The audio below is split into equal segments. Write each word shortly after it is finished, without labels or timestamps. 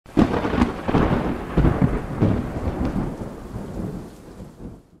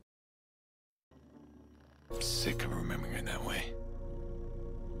sick of remembering her that way.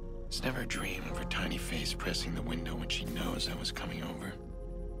 It's never a dream of her tiny face pressing the window when she knows I was coming over.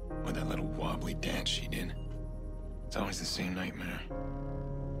 Or that little wobbly dance she did. It's always the same nightmare.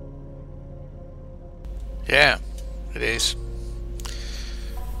 Yeah, it is.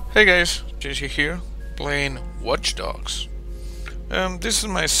 Hey guys, JC here, playing Watch Dogs. This is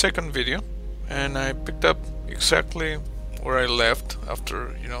my second video, and I picked up exactly where I left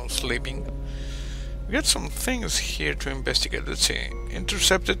after, sleeping. We got some things here to investigate. Let's see.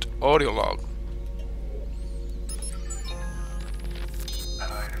 Intercepted audio log.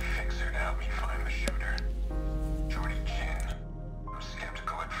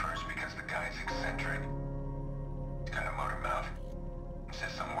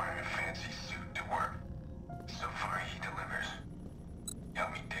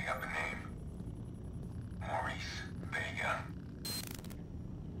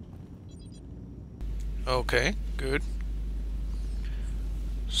 Okay, good.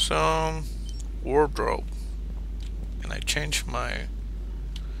 Some wardrobe. Can I change my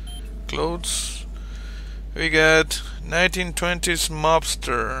clothes? We got 1920s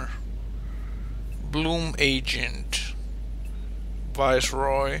mobster, Bloom agent,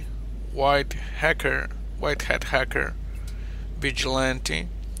 Viceroy, white hat hacker, vigilante,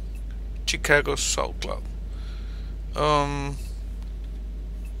 Chicago Soul Club.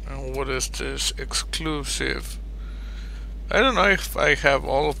 What is this? Exclusive. I don't know if I have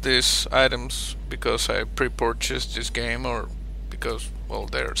all of these items because I pre-purchased this game or because, well,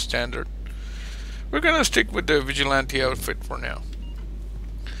 they're standard. We're gonna stick with the vigilante outfit for now.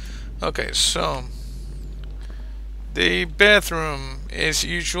 Okay, so the bathroom, as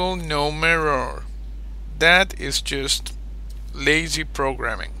usual, no mirror. That is just lazy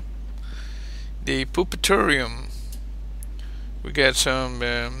programming. The pupitorium, we get some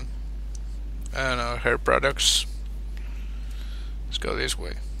I don't know, hair products. Let's go this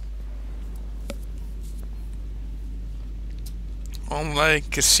way. Online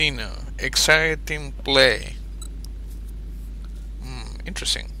casino, exciting play.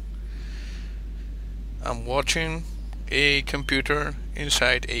 Interesting. I'm watching a computer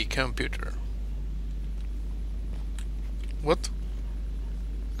inside a computer. What?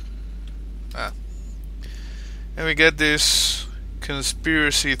 And we get this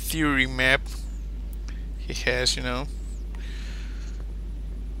conspiracy theory map. He has,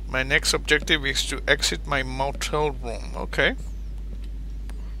 my next objective is to exit my motel room. Okay.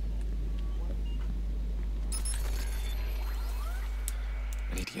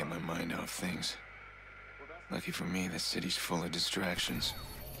 I need to get my mind off things. Lucky for me, this city's full of distractions.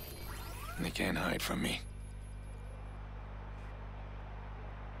 And they can't hide from me.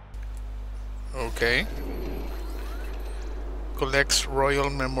 Okay. Collects royal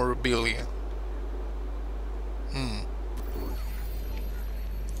memorabilia.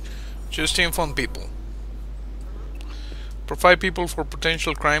 Just inform people. Profile people for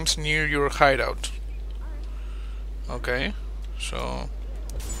potential crimes near your hideout. Okay, so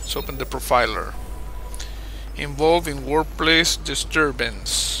let's open the profiler. Involved in workplace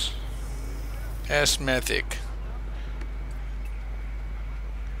disturbance. Asthmatic.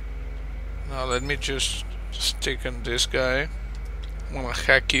 Now let me just stick on this guy. I'm gonna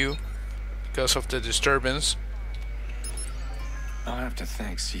hack you because of the disturbance. I'll have to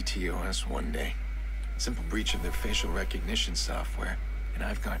thank CTOS one day. Simple breach of their facial recognition software, and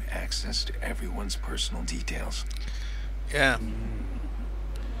I've got access to everyone's personal details. Yeah.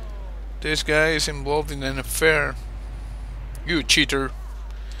 This guy is involved in an affair. You cheater.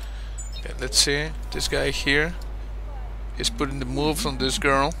 Okay, let's see. This guy here is putting the moves on this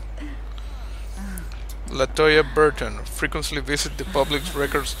girl. Latoya Burton frequently visit the public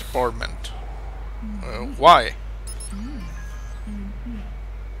records department. Why?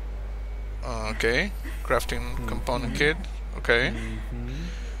 Okay, crafting component kit. Okay.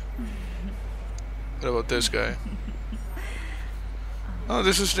 What about this guy? Oh,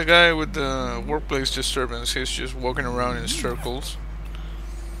 this is the guy with the workplace disturbance. He's just walking around in circles.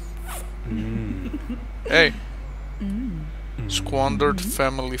 Hey. Squandered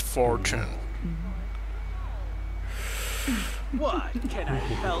family fortune. What? Can I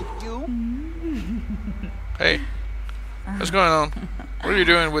help you? Hey, what's going on? What are you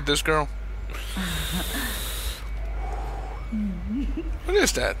doing with this girl? What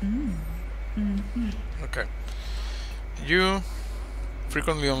is that? Okay. You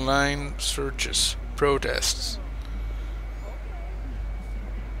frequently online searches, protests.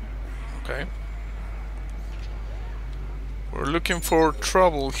 Okay. We're looking for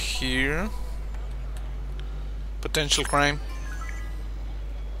trouble here. Potential crime.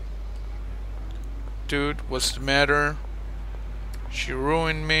 Dude, what's the matter? She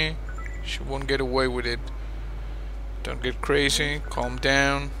ruined me. She won't get away with it. Don't get crazy. Calm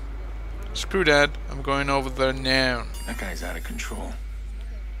down. Screw that. I'm going over there now. That guy's out of control.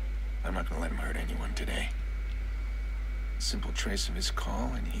 I'm not gonna let him hurt anyone today. A simple trace of his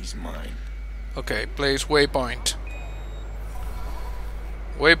call and he's mine. Okay, place waypoint.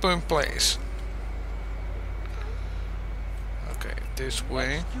 Waypoint place. Okay, this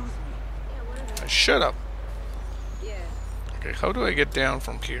way. Shut up. Okay, how do I get down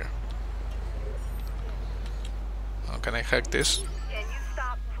from here? Oh, can I hack this? Can you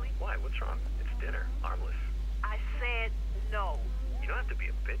stop, please? Why? What's wrong? It's dinner. Harmless. I said no. You don't have to be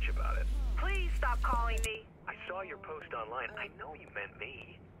a bitch about it. Please stop calling me. I saw your post online. I know you meant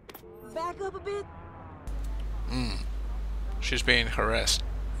me. Back up a bit. She's being harassed.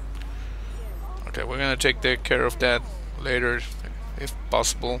 Okay, we're gonna take care of that later, if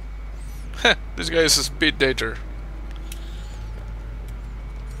possible. This guy is a speed dater.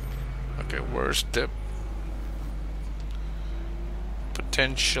 Okay, where's the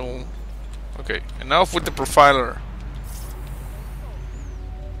potential? Okay, enough with the profiler.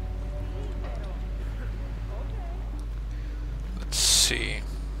 Let's see.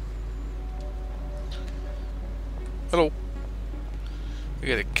 Hello. We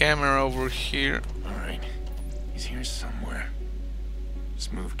got a camera over here. Alright, he's here somewhere.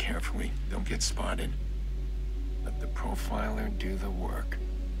 Just move carefully, don't get spotted. Let the profiler do the work.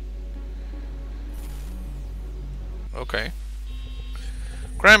 Okay.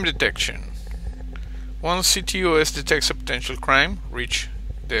 Crime detection. Once CTOS detects a potential crime, reach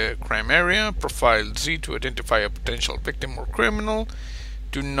the crime area, profile Z to identify a potential victim or criminal.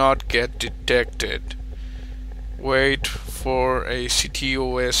 Do not get detected. Wait for a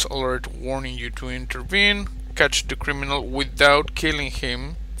CTOS alert warning you to intervene. Catch the criminal without killing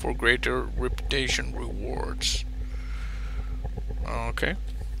him for greater reputation rewards. Okay.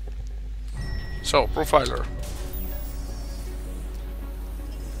 So, profiler.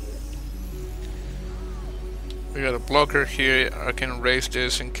 We got a blocker here. I can raise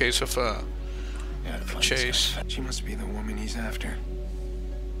this in case of a chase. She must be the woman he's after.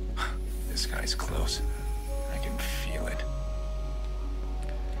 This guy's close. I can feel it.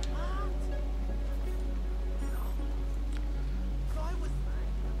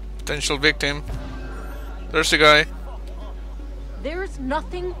 Potential victim. There's the guy. There's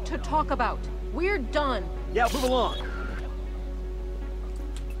nothing to talk about. We're done. Yeah, move along.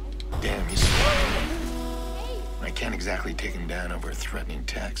 Damn, he's... I can't exactly take him down over a threatening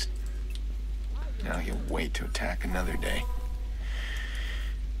text. Now he'll wait to attack another day.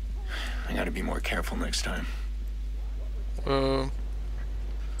 I gotta be more careful next time. I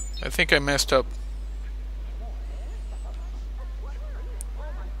think I messed up.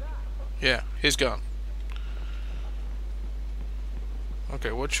 Yeah, he's gone.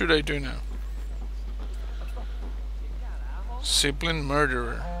 Okay, what should I do now? Sibling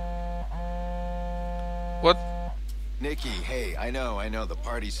murderer. What? Nikki, hey, I know, the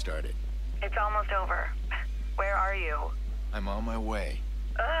party started. It's almost over. Where are you? I'm on my way.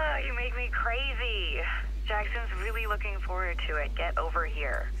 Ugh, you make me crazy. Jackson's really looking forward to it. Get over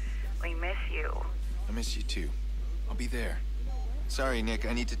here. We miss you. I miss you too. I'll be there. Sorry, Nick,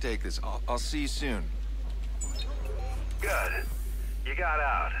 I need to take this. I'll see you soon. Good. You got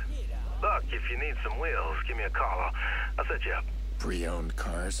out. Look, if you need some wheels, give me a call. I'll set you up. Pre-owned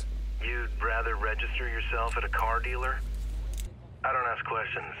cars? You'd rather register yourself at a car dealer? I don't ask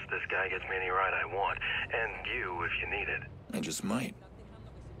questions. This guy gets me any ride I want. And you, if you need it. I just might.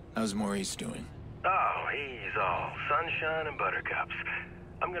 How's Maurice doing? Oh, he's all sunshine and buttercups.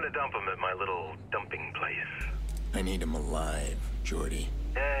 I'm gonna dump him at my little dumping place. I need him alive, Jordy.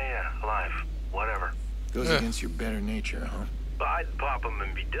 Yeah, alive. Whatever. Goes against your better nature, huh? I'd pop him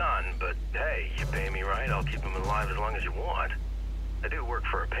and be done, but hey, you pay me right, I'll keep him alive as long as you want. I do work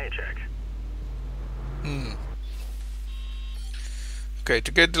for a paycheck. Okay,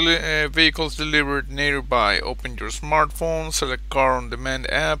 to get vehicles delivered nearby, open your smartphone, select Car on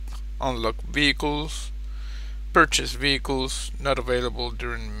Demand app, unlock vehicles, purchase vehicles not available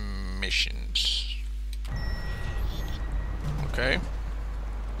during missions. Okay,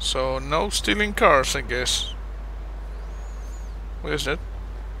 so no stealing cars, I guess. What is that?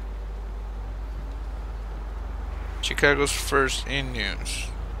 Chicago's first in news.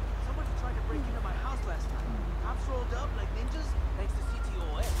 Someone tried to break into my house last night. Cops rolled up like ninjas thanks to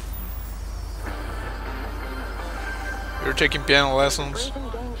CTOS. You're taking piano lessons? Brazen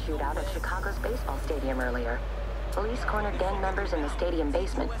gang shootout at Chicago's baseball stadium earlier. Police cornered gang members in the stadium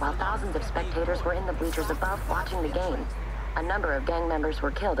basement while thousands of spectators were in the bleachers above watching the game. A number of gang members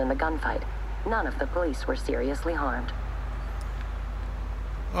were killed in the gunfight. None of the police were seriously harmed.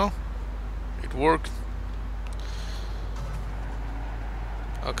 Oh, it worked.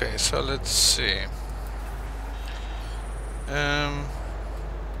 Okay, so let's see.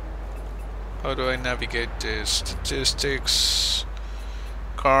 How do I navigate this? Statistics.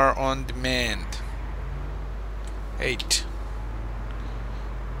 Car on demand. 8.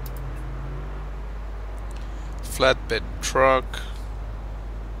 Flatbed truck.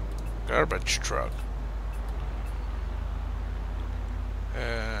 Garbage truck.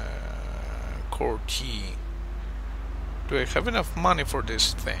 Core key. Do I have enough money for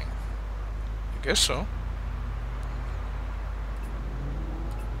this thing? I guess so.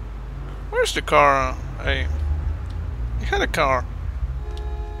 Where's the car? I had a car.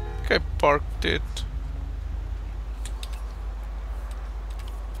 I think I parked it.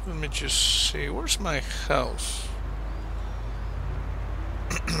 Let me just see. Where's my house?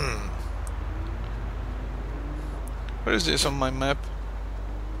 Where is this on my map?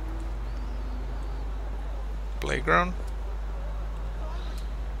 Playground?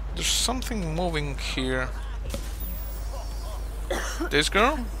 There's something moving here. This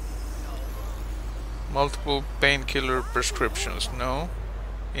girl? Multiple painkiller prescriptions. No.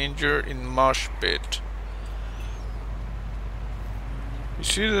 Injured in mosh pit. You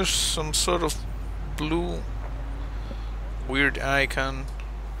see there's some sort of blue weird icon.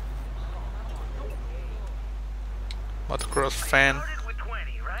 Motocross fan. Started with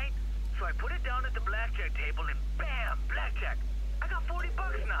 20, right? So I put it down at the blackjack table and bam, blackjack. I got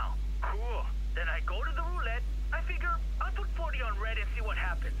 $40 now. Cool. Then I go to the roulette. I figure I'll put 40 on red and see what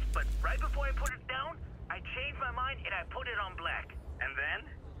happens. But right before I put it down, I changed my mind and I put it on black. And then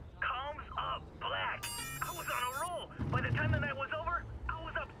comes up black. I was on a roll. By the time the night was over, I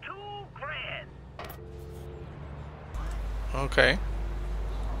was up $2 grand. Okay.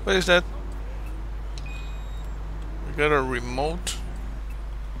 What is that? We got a remote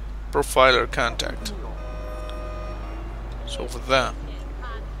profiler contact. It's over there.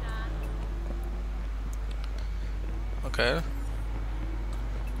 Okay.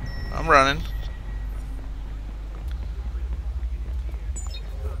 I'm running.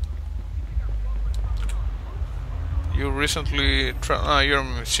 You recently you're a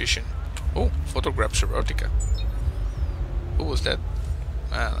musician. Oh, photographs erotica. Who was that?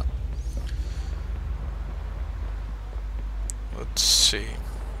 I don't know. Let's see.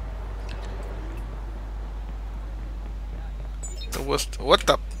 What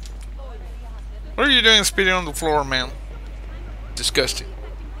the? What are you doing speeding on the floor, man? Disgusting.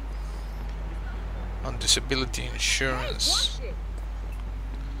 On disability insurance.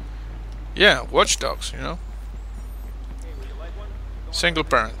 Yeah, watchdogs, you know. Single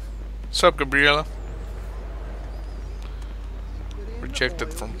parent. Sup, Gabriela?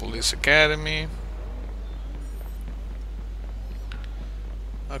 Rejected from police academy.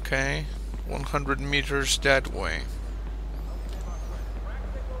 Okay, 100 meters that way.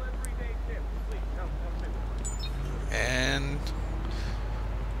 And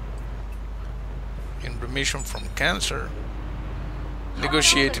in remission from cancer.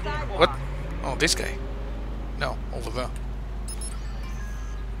 Negotiated. What? Oh, this guy. No, over there.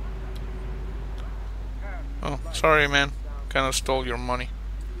 Oh, sorry, man. Kind of stole your money.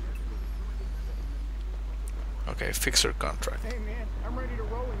 Okay, fixer contract. Hey man, I'm ready to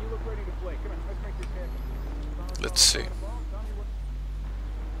roll and you look ready to play. Come on, let's make this happen. Let's see.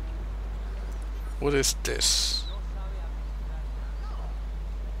 What is this?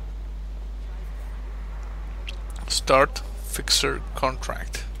 Start fixer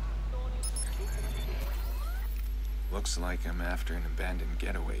contract. Looks like I'm after an abandoned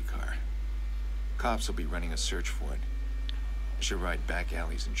getaway car. Cops will be running a search for it. I should ride back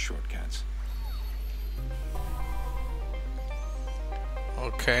alleys and shortcuts.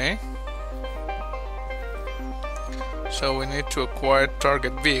 Okay. So we need to acquire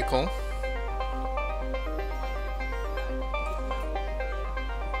target vehicle.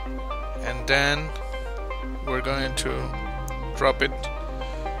 And then we're going to drop it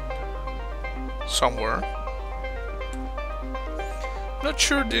somewhere. Not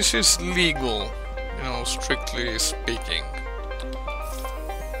sure this is legal, you know, strictly speaking.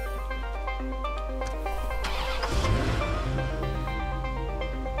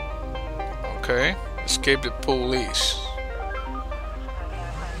 Okay, escape the police.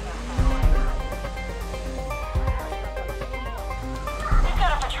 We've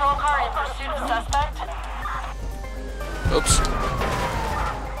got a patrol car in pursuit of suspect. Oops.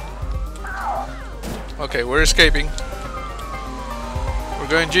 Okay, we're escaping. We're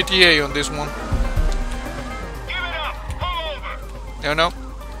going GTA on this one. Give it up! Pull over! No, no.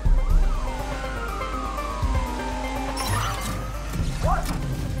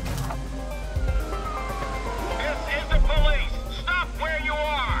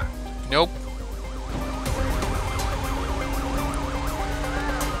 Nope.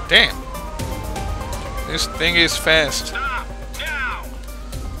 Damn. This thing is fast. Stop! Now!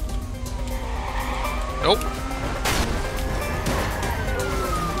 Nope.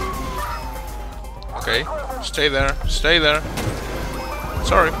 Okay. Stay there. Stay there.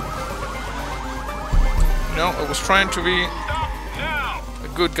 Sorry. No, I was trying to be a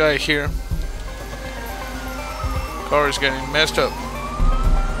good guy here. Car is getting messed up.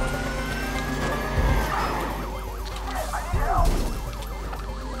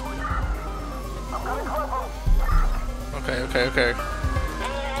 Okay.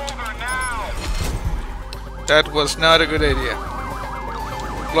 That was not a good idea.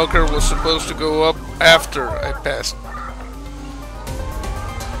 Blocker was supposed to go up after I passed.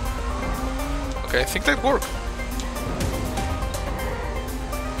 Okay, I think that worked.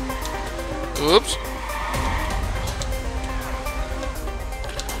 Oops.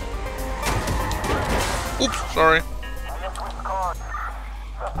 Oops, sorry.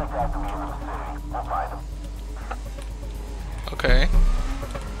 Okay.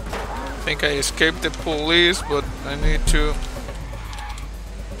 I think I escaped the police, but I need to,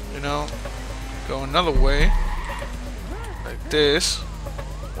 you know, go another way. Like this.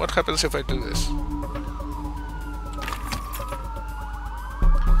 What happens if I do this?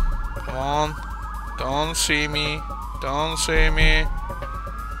 Come on. Don't see me. Don't see me.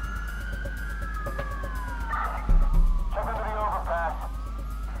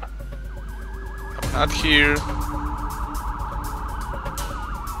 I'm not here.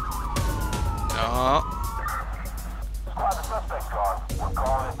 No.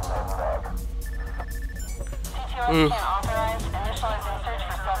 CTO can't authorize initializing search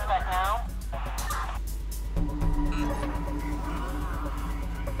for suspect now.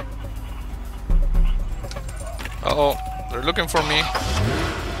 Uh-oh, they're looking for me.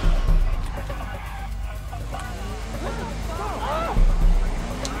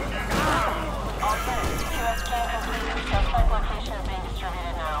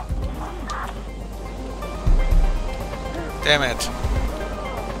 Damn it.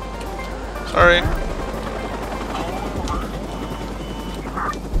 Sorry.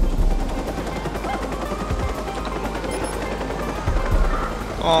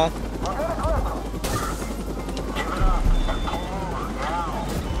 Oh.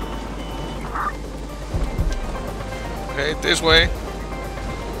 Okay, this way.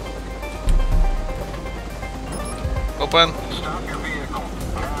 Open.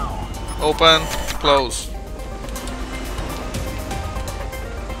 Open. Close.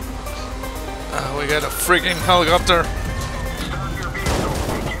 We got a freaking helicopter.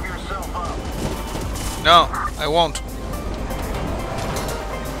 No, I won't.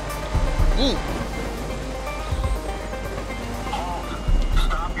 Ooh.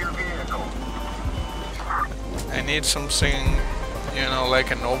 I need something, you know,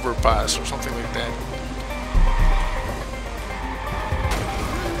 like an overpass or something like that.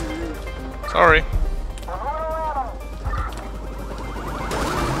 Sorry.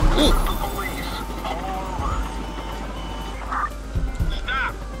 Ooh.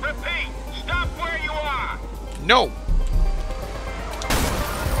 Stop! Repeat! Stop where you are! No!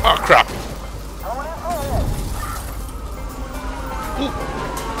 Oh crap! Ooh.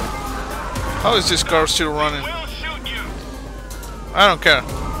 How is this car still running? We'll shoot you! I don't care.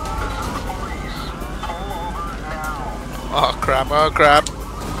 Oh crap, oh crap.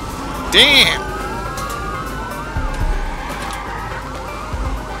 Damn!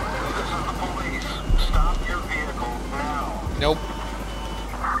 Nope.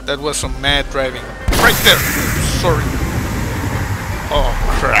 That was some mad driving. Right there! Sorry. Oh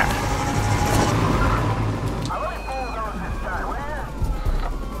crap.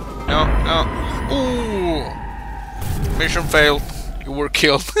 No, no. Ooh! Mission failed. You were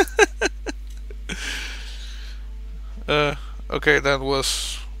killed. Okay, that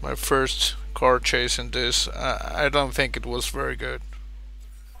was my first car chase in this. I don't think it was very good.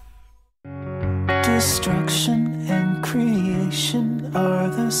 Destruction and creation are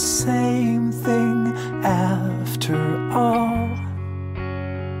the same thing after all.